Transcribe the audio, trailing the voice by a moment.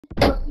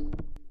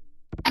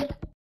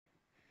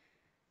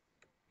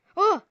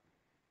Oh!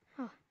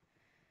 Oh.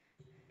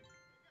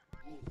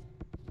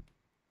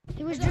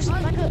 It was just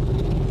like a...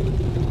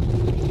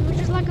 It was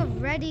just like a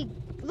ready...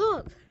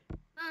 Look!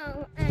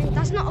 Oh,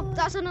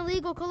 That's an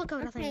illegal colour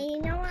code, I think. Okay,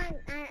 you know what?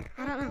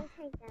 I don't know. I'll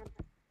take that.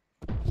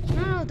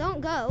 No,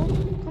 don't go.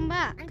 Come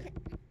back. This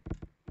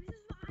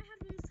is what I had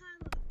with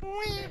Tyler.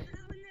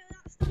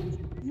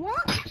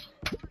 What?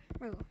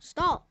 Bro,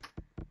 stop.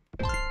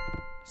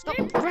 Stop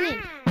You're running.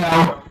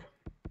 bad.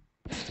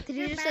 Did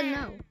you You're just say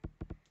bad. no?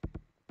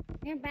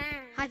 You're bad.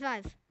 High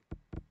five.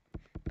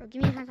 Bro,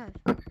 give me a high five.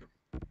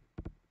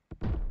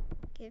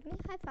 Give me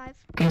a high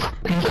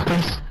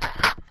five.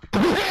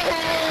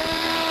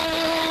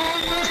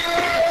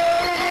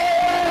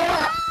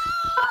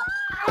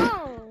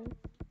 Oh.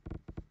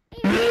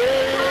 He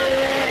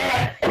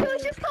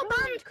was just called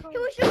banned. He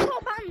was just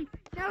called banned.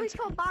 Now he's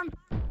called banned.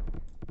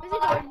 What's he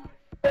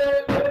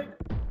doing?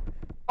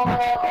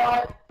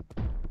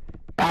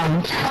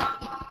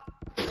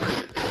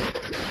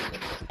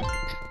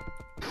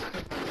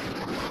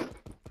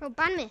 Bro,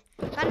 ban me.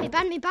 Ban me,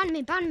 ban me, ban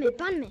me, ban me,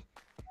 ban me.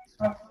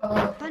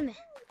 Ban me.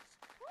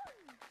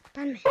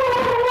 Ban me.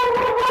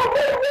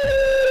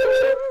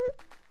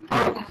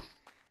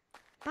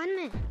 Ban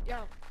me.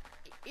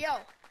 Yo,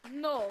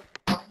 no.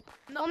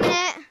 1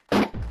 minute.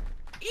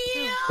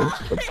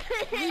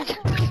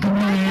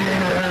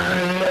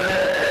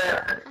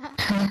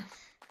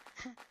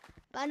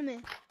 Ban me.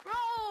 Bro,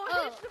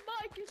 this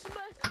mic is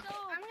messed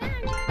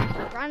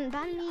up. Ban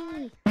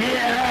me.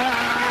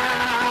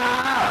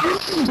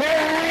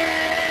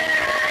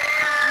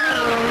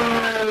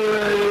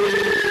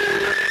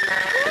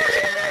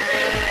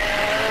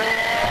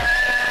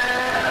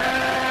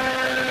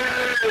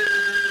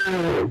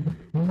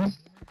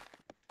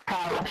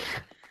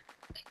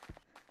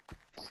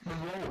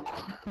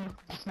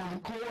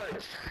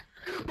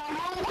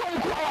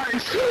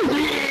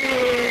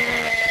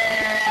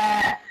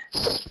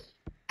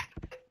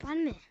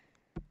 Ban me.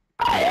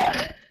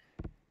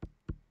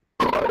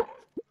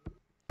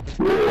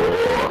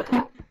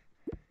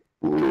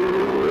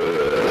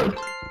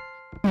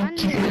 Ban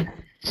me.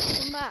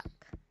 Come back.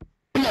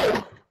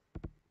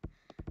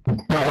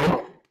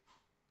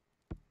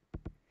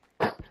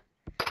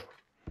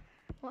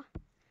 What?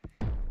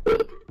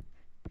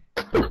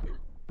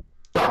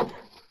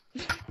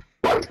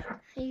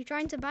 Are you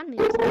trying to ban me?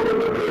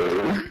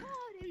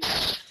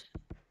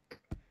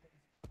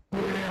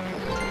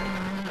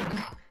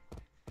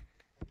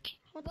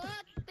 What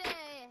the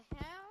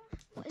hell?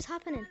 What is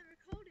happening?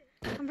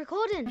 I'm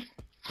recording.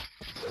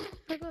 Oh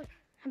my god.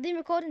 I've been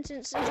recording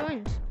since I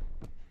joined.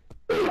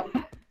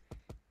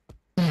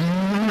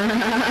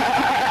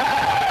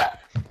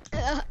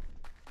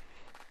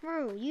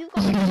 Bro, you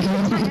got me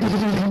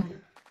tired.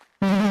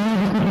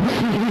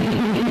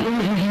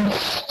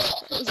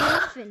 Is he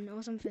laughing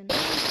or something?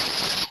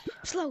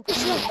 Slow,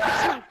 slow,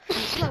 slow,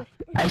 slow.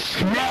 I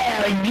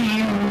smell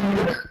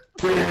you.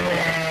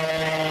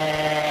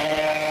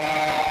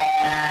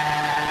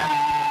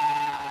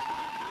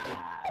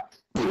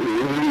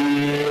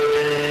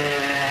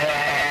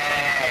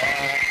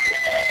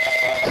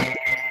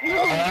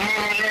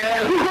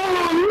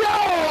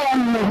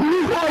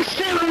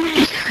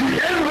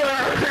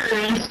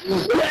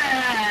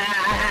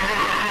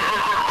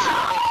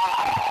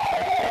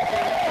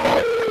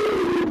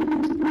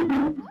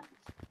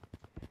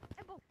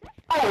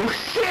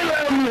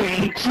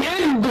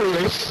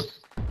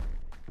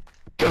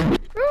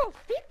 Bro,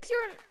 fix your...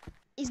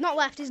 He's not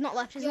left, he's not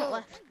left, he's not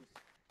left.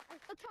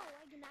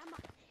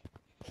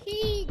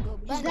 He go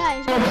He's back. there,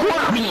 he's there.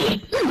 Report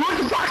me! What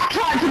the fuck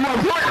trying to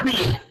report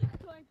me?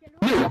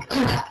 You!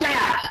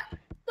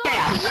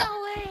 Stop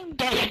yelling!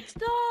 Get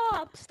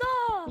Stop!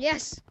 Stop!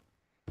 Yes.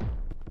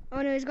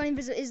 Oh no, he's gone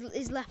invisible.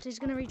 He's left. He's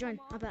gonna rejoin.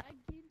 I bet.